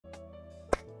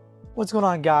What's going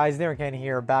on, guys? Ironcane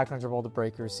here, back on Dragon Ball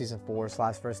Breakers Season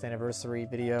 4/1st anniversary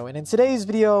video. And in today's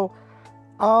video,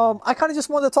 I kind of just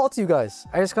wanted to talk to you guys.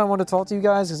 I just kind of wanted to talk to you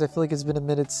guys because I feel like it's been a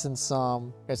minute since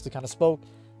you guys kind of spoke.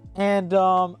 And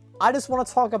I just want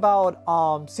to talk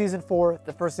about Season 4,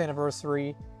 the first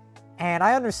anniversary. And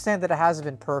I understand that it hasn't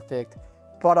been perfect,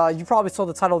 but you probably saw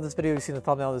the title of this video, you've seen the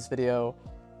thumbnail of this video.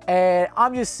 And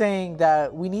I'm just saying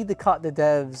that we need to cut the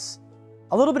devs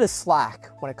a little bit of slack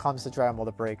when it comes to Dragon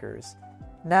Ball Breakers.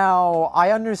 Now,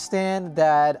 I understand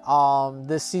that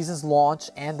this season's launch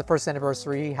and the first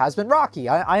anniversary has been rocky.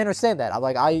 I understand that.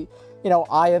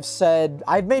 I have said,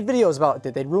 I've made videos about,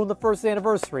 did they ruin the first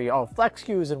anniversary? Oh, Flex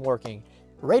Queue isn't working.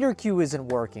 Raider Queue isn't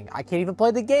working. I can't even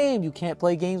play the game. You can't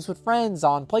play games with friends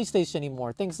on PlayStation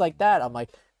anymore. Things like that. I'm like,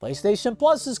 PlayStation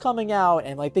Plus is coming out,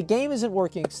 and like the game isn't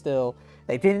working still.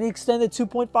 They didn't extend it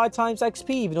 2.5 times XP,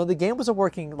 even though the game wasn't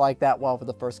working like that well for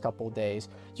the first couple of days.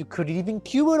 You couldn't even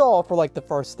queue it all for like the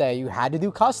first day. You had to do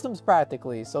customs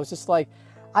practically. So it's just like,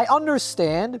 I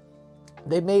understand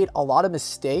they made a lot of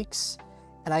mistakes,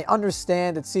 and I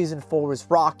understand that Season 4 was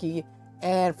rocky.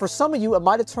 And for some of you, it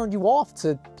might have turned you off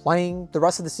to playing the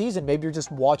rest of the season. Maybe you're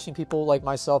just watching people like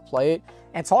myself play it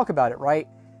and talk about it, right?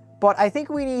 But I think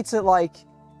we need to like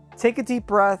take a deep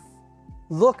breath,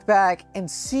 look back, and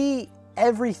see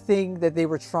everything that they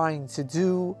were trying to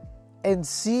do, and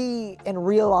see and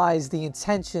realize the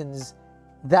intentions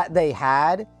that they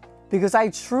had. Because I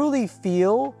truly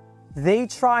feel they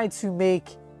tried to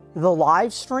make the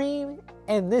live stream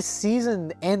and this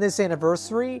season and this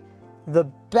anniversary the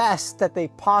best that they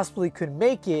possibly could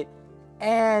make it,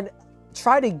 and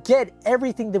try to get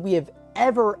everything that we have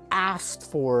ever asked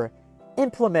for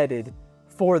implemented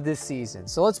for this season.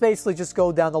 So let's basically just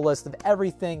go down the list of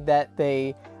everything that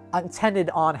they intended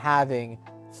on having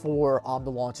for the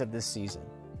launch of this season.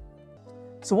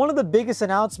 So one of the biggest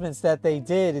announcements that they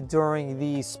did during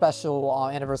the special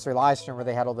anniversary live stream where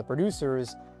they had all the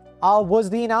producers was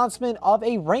the announcement of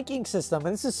a ranking system.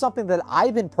 And this is something that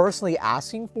I've been personally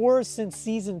asking for since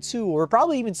Season 2, or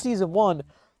probably even Season 1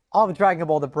 of Dragon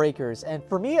Ball Breakers. And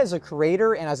for me as a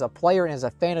creator and as a player and as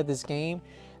a fan of this game,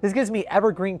 this gives me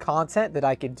evergreen content that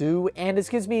I could do, and this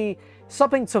gives me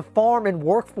something to farm and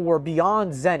work for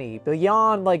beyond Zenny,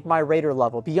 beyond like my Raider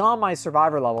level, beyond my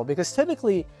Survivor level. Because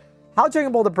typically, how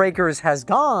Dragon Ball Breakers has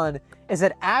gone is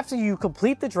that after you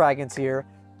complete the Dragon tier,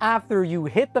 after you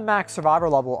hit the max Survivor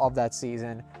level of that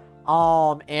season,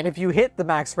 and if you hit the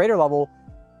max Raider level,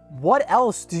 what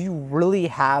else do you really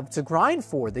have to grind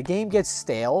for? The game gets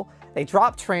stale. They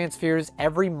drop Transpheres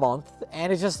every month,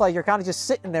 and it's just like you're kind of just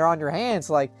sitting there on your hands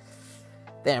like,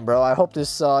 damn, bro, I hope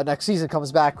this next season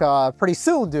comes back pretty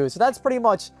soon, dude. So that's pretty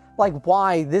much like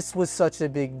why this was such a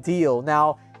big deal.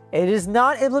 Now, it is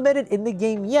not implemented in the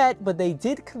game yet, but they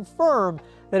did confirm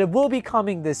that it will be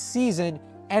coming this season.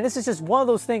 And this is just one of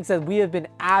those things that we have been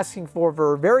asking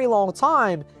for a very long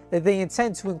time that they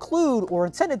intend to include, or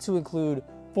intended to include,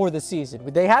 for the season.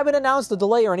 They haven't announced a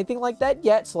delay or anything like that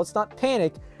yet, so let's not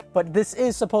panic, but this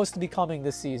is supposed to be coming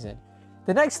this season.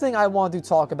 The next thing I want to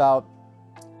talk about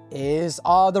is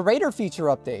the Raider feature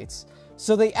updates.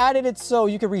 So they added it so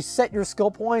you can reset your skill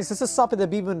points. This is something that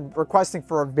we've been requesting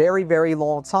for a very, very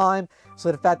long time. So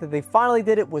the fact that they finally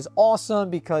did it was awesome,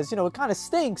 because, you know, it kind of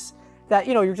stinks that,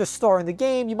 you know, you're just starting the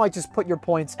game, you might just put your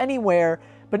points anywhere,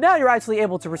 but now you're actually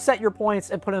able to reset your points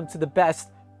and put them to the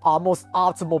best, most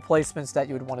optimal placements that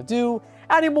you would want to do.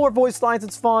 Adding more voice lines,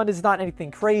 it's fun, it's not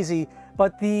anything crazy,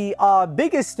 but the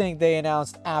biggest thing they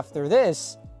announced after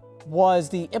this was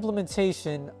the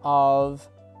implementation of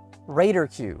Raider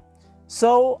Queue.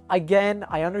 So again,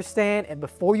 I understand, and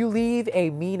before you leave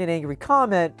a mean and angry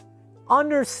comment,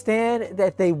 understand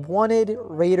that they wanted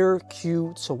Raider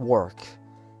Queue to work.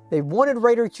 They wanted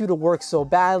Raider Queue to work so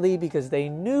badly because they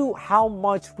knew how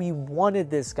much we wanted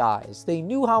this, guys. They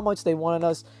knew how much they wanted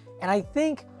us. And I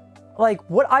think, like,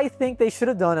 what I think they should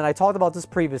have done, and I talked about this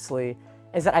previously,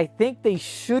 is that I think they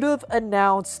should have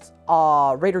announced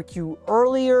Raider Queue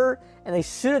earlier, and they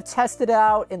should have tested it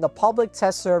out in the public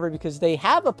test server, because they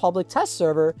have a public test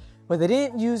server, but they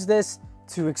didn't use this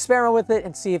to experiment with it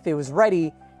and see if it was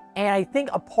ready. And I think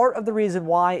a part of the reason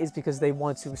why is because they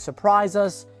want to surprise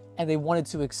us, and they wanted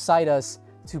to excite us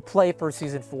to play for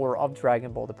Season 4 of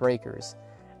Dragon Ball Breakers.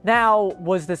 Now,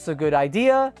 was this a good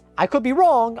idea? I could be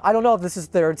wrong. I don't know if this is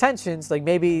their intentions. Like,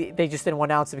 maybe they just didn't want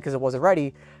to announce it because it wasn't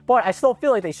ready. But I still feel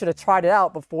like they should have tried it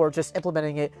out before just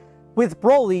implementing it with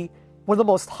Broly, one of the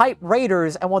most hyped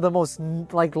raiders and one of the most,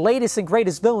 like, latest and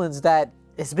greatest villains that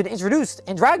has been introduced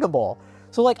in Dragon Ball.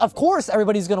 So, like, of course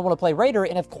everybody's going to want to play Raider,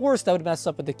 and of course that would mess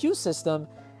up with the queue system.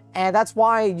 And that's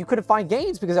why you couldn't find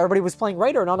games, because everybody was playing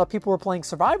Raider and not enough people were playing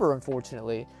Survivor,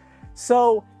 unfortunately.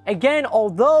 So again,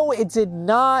 although it did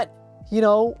not, you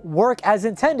know, work as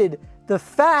intended, the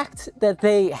fact that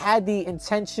they had the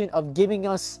intention of giving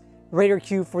us Raider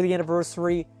Q for the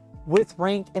anniversary with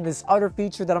ranked and this other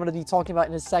feature that I'm going to be talking about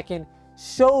in a second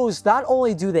shows not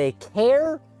only do they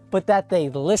care, but that they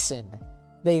listen.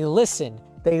 They listen.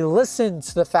 They listened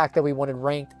to the fact that we wanted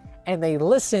ranked, and they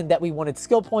listened that we wanted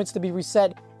skill points to be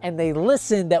reset, and they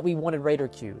listened that we wanted Raider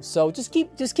Q. So just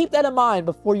keep that in mind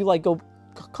before you like go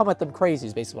come at them crazy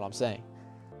is basically what I'm saying.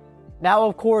 Now,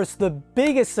 of course, the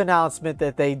biggest announcement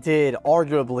that they did,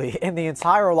 arguably, in the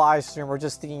entire live stream, or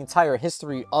just the entire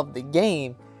history of the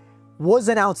game, was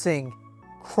announcing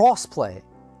crossplay.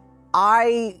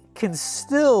 I can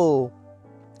still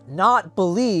not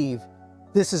believe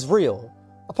this is real.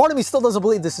 A part of me still doesn't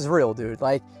believe this is real, dude.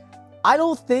 Like, I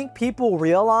don't think people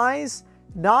realize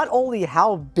not only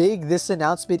how big this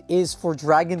announcement is for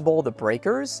Dragon Ball The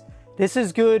Breakers. This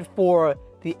is good for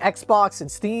the Xbox and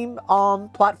Steam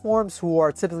platforms, who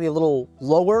are typically a little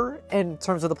lower in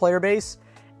terms of the player base,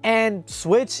 and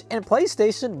Switch and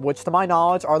PlayStation, which to my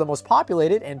knowledge are the most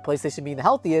populated, and PlayStation being the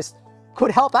healthiest,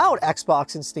 could help out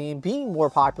Xbox and Steam being more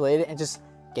populated and just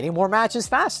getting more matches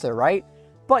faster, right?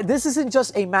 But this isn't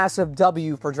just a massive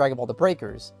W for Dragon Ball The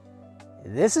Breakers.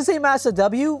 This is a massive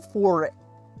W for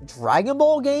Dragon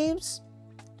Ball games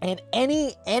and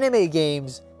any anime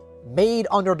games made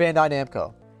under Bandai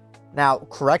Namco. Now,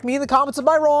 correct me in the comments if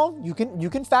I'm wrong. You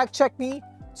can fact check me.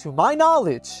 To my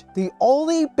knowledge, the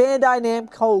only Bandai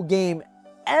Namco game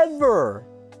ever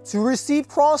to receive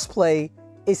crossplay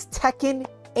is Tekken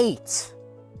 8.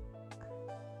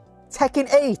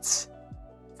 Tekken 8.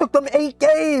 Took them 8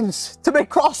 games to make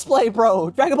crossplay, bro.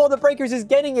 Dragon Ball The Breakers is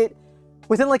getting it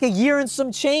within like a year and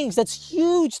some change. That's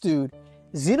huge, dude.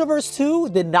 Xenoverse 2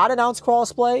 did not announce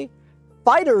crossplay.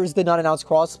 Fighters did not announce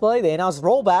crossplay. They announced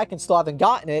rollback and still haven't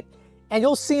gotten it. And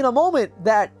you'll see in a moment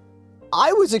that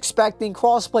I was expecting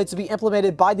crossplay to be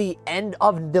implemented by the end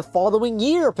of the following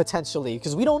year, potentially,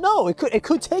 because we don't know. It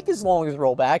could take as long as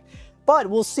rollback, but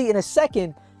we'll see in a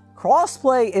second.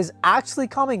 Crossplay is actually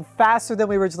coming faster than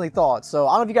we originally thought. So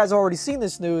I don't know if you guys have already seen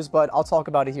this news, but I'll talk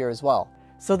about it here as well.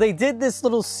 So they did this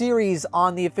little series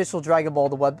on the official Dragon Ball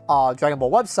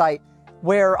website,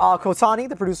 where Kotani,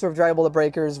 the producer of Dragon Ball The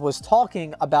Breakers, was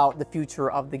talking about the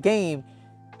future of the game.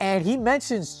 And he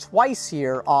mentions twice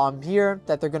here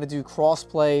that they're going to do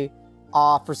crossplay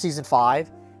for Season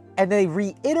 5. And they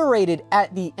reiterated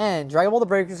at the end, Dragon Ball The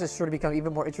Breakers is sure to become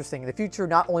even more interesting in the future,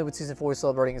 not only with Season 4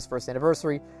 celebrating its first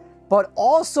anniversary, but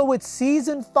also with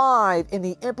Season 5 in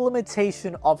the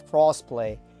implementation of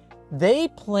crossplay. They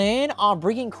plan on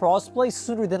bringing crossplay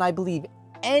sooner than I believe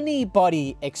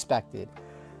anybody expected.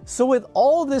 So with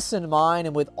all this in mind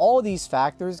and with all these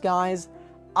factors, guys,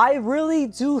 I really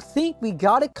do think we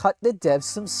gotta cut the devs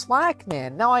some slack,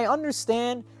 man. Now, I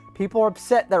understand people are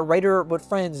upset that Raider with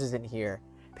Friends isn't here.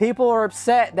 People are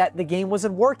upset that the game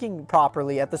wasn't working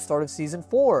properly at the start of Season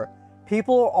 4.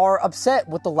 People are upset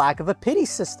with the lack of a pity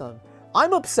system.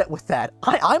 I'm upset with that.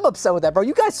 I'm upset with that, bro.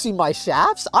 You guys see my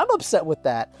shafts? I'm upset with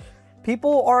that.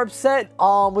 People are upset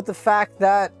with the fact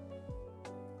that...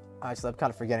 Actually, I'm kind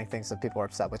of forgetting things that people are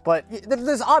upset with. But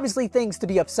there's obviously things to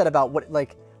be upset about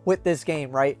with this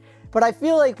game, right? But I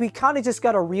feel like we kind of just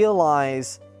got to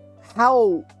realize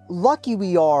how lucky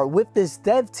we are with this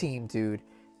dev team, dude.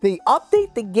 They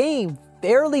update the game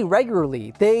fairly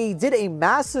regularly. They did a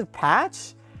massive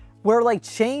patch where, like,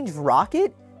 Change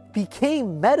Rocket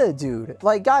became meta, dude.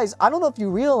 Like, guys, I don't know if you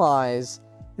realize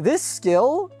this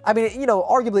skill, I mean, you know,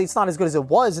 arguably it's not as good as it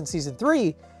was in Season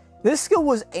 3. This skill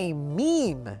was a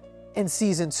meme in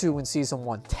Season 2 and Season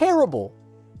 1. Terrible.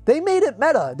 They made it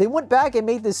meta. They went back and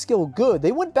made this skill good.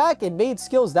 They went back and made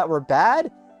skills that were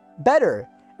bad better.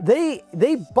 They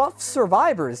buffed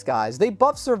survivors, guys. They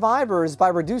buffed survivors by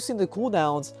reducing the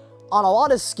cooldowns on a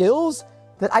lot of skills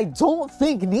that I don't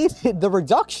think needed the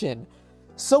reduction.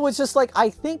 So it's just like,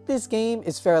 I think this game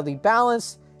is fairly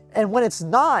balanced, and when it's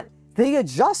not, they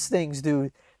adjust things,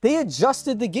 dude. They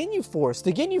adjusted the Ginyu Force.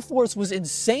 The Ginyu Force was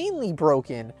insanely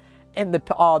broken in the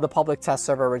public test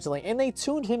server originally, and they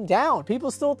tuned him down. People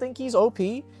still think he's OP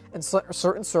in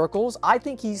certain circles. I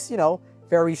think he's, you know,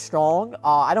 very strong.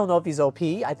 I don't know if he's OP.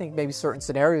 I think maybe certain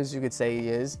scenarios you could say he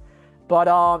is. But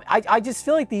I just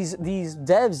feel like these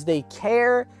devs, they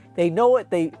care. They know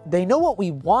what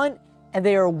we want, and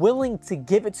they are willing to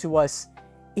give it to us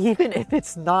even if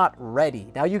it's not ready.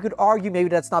 Now, you could argue maybe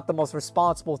that's not the most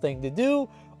responsible thing to do,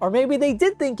 or maybe they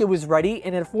did think it was ready,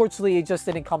 and unfortunately it just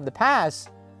didn't come to pass.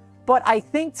 But I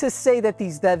think to say that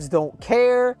these devs don't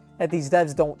care, that these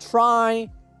devs don't try,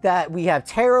 that we have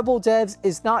terrible devs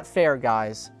is not fair,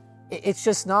 guys. It's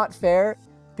just not fair.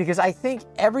 because I think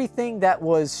everything that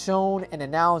was shown and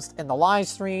announced in the live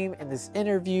stream, in this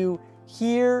interview,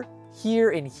 here,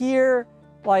 and here,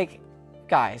 like,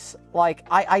 guys, like,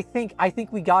 I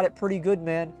think we got it pretty good,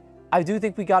 man. I do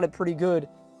think we got it pretty good.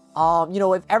 You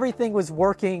know, if everything was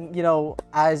working, you know,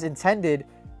 as intended,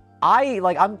 I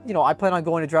plan on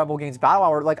going to Dragon Ball Games Battle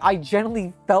Hour. Like, I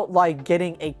genuinely felt like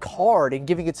getting a card and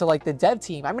giving it to, like, the dev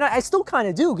team. I mean, I still kind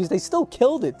of do, because they still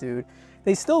killed it, dude.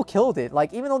 They still killed it.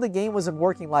 Like, even though the game wasn't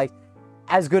working, like,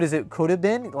 as good as it could have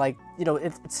been, like, you know,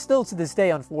 it's still to this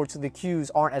day, unfortunately, the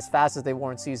queues aren't as fast as they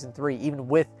were in Season 3, even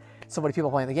with so many people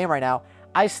playing the game right now.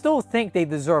 I still think they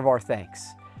deserve our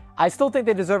thanks. I still think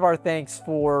they deserve our thanks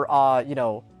for, you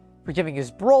know, for giving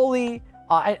us Broly.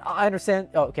 I understand.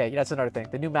 Oh, okay, that's another thing.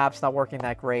 The new map's not working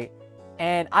that great.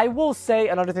 And I will say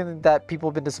another thing that people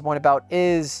have been disappointed about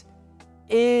is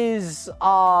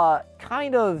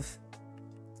kind of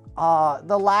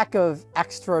the lack of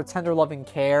extra tender loving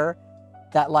care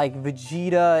that, like,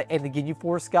 Vegeta and the Ginyu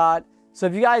Force got. So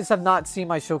if you guys have not seen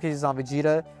my showcases on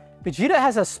Vegeta, Vegeta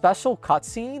has a special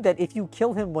cutscene that if you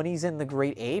kill him when he's in the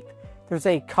Great Ape, there's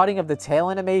a cutting of the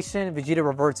tail animation. Vegeta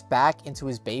reverts back into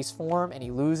his base form and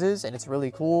he loses, and it's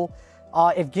really cool.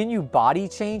 If Ginyu body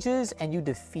changes and you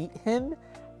defeat him,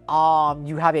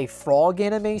 you have a frog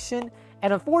animation.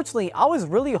 And unfortunately, I was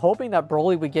really hoping that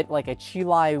Broly would get, like, a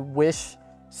Cheelai wish,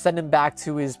 send him back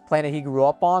to his planet he grew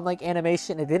up on, like,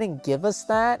 animation. It didn't give us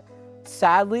that,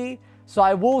 sadly. So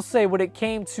I will say, when it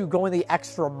came to going the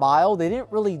extra mile, they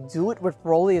didn't really do it with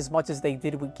Broly as much as they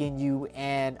did with Ginyu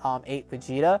and 8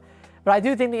 Vegeta. But I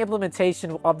do think the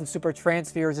implementation of the Super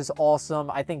Transpheres is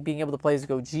awesome. I think being able to play as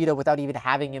Gogeta without even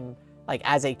having him, like,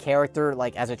 as a character,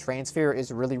 like, as a Transphere,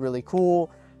 is really, really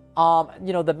cool.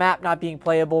 You know, the map not being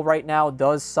playable right now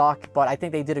does suck, but I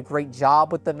think they did a great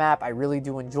job with the map. I really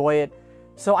do enjoy it.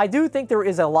 So I do think there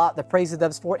is a lot to praise the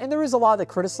devs for, and there is a lot to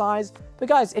criticize. But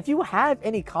guys, if you have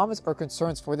any comments or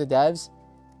concerns for the devs,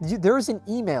 there is an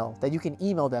email that you can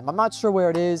email them. I'm not sure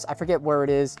where it is. I forget where it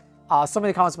is. Some of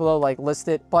the comments below, like, list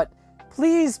it. But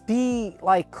please be,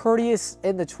 like, courteous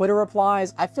in the Twitter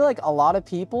replies. I feel like a lot of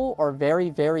people are very,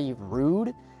 very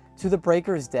rude to the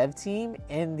Breakers dev team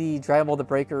in the Dragon Ball The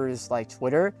Breakers, like,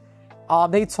 Twitter.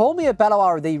 They told me at Battle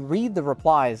Hour they read the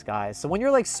replies, guys. So when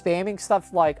you're, like, spamming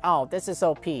stuff like, oh, this is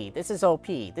OP, this is OP,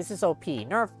 this is OP,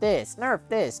 nerf this, nerf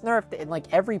this, nerf this, in,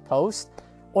 like, every post,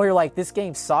 or you're like, this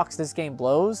game sucks, this game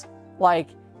blows, like,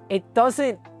 it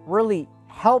doesn't really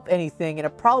help anything, and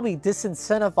it probably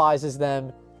disincentivizes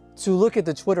them to look at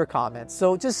the Twitter comments.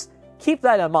 So just keep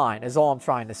that in mind, is all I'm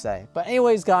trying to say. But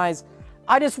anyways, guys,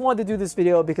 I just wanted to do this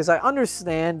video because I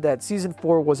understand that Season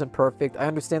 4 wasn't perfect. I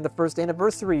understand the first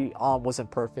anniversary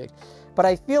wasn't perfect. But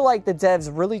I feel like the devs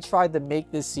really tried to make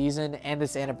this season and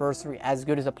this anniversary as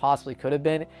good as it possibly could have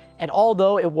been. And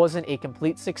although it wasn't a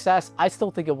complete success, I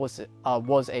still think it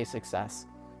was a success.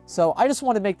 So I just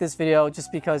want to make this video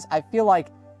just because I feel like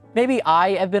maybe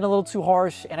I have been a little too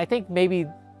harsh, and I think maybe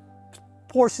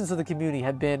portions of the community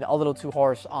have been a little too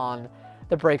harsh on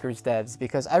the Breakers devs,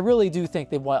 because I really do think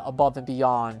they went above and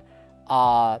beyond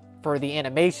for the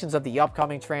animations of the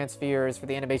upcoming Transpheres, for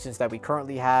the animations that we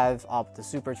currently have of the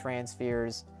Super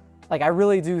Transpheres. Like, I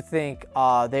really do think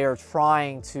they are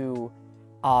trying to,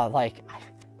 like,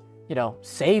 you know,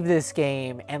 save this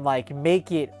game and, like,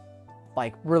 make it,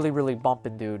 like, really, really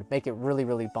bumping, dude. Make it really,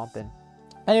 really bumping.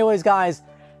 Anyways, guys,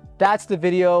 that's the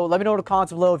video. Let me know in the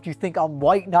comments below if you think I'm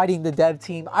white knighting the dev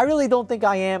team. I really don't think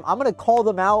I am. I'm going to call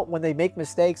them out when they make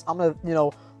mistakes. I'm going to, you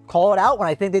know, call it out when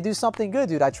I think they do something good,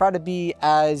 dude. I try to be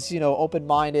as, you know,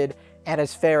 open-minded and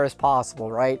as fair as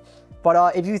possible, right?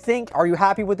 But if you think, are you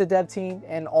happy with the dev team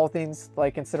and all things,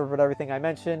 like, consider with everything I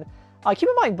mentioned, keep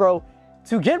in mind, bro,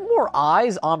 to get more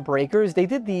eyes on Breakers, they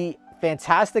did the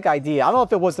fantastic idea. I don't know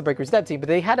if it was the Breakers dev team, but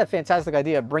they had a fantastic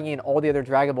idea of bringing all the other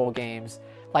Dragon Ball games,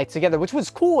 like, together, which was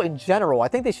cool in general. I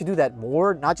think they should do that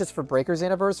more, not just for Breakers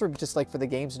anniversary, but just, like, for the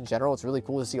games in general. It's really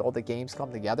cool to see all the games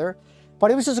come together. But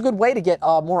it was just a good way to get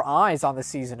more eyes on the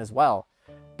season as well.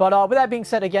 But with that being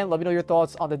said, again, let me know your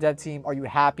thoughts on the dev team. Are you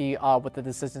happy with the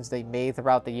decisions they made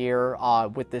throughout the year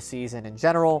with this season in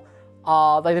general?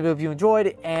 Like the video if you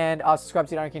enjoyed, and subscribe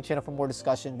to the Ironcane channel for more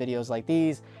discussion videos like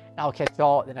these. And I'll catch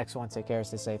y'all in the next one. Take care,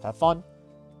 stay safe, have fun.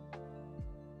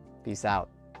 Peace out.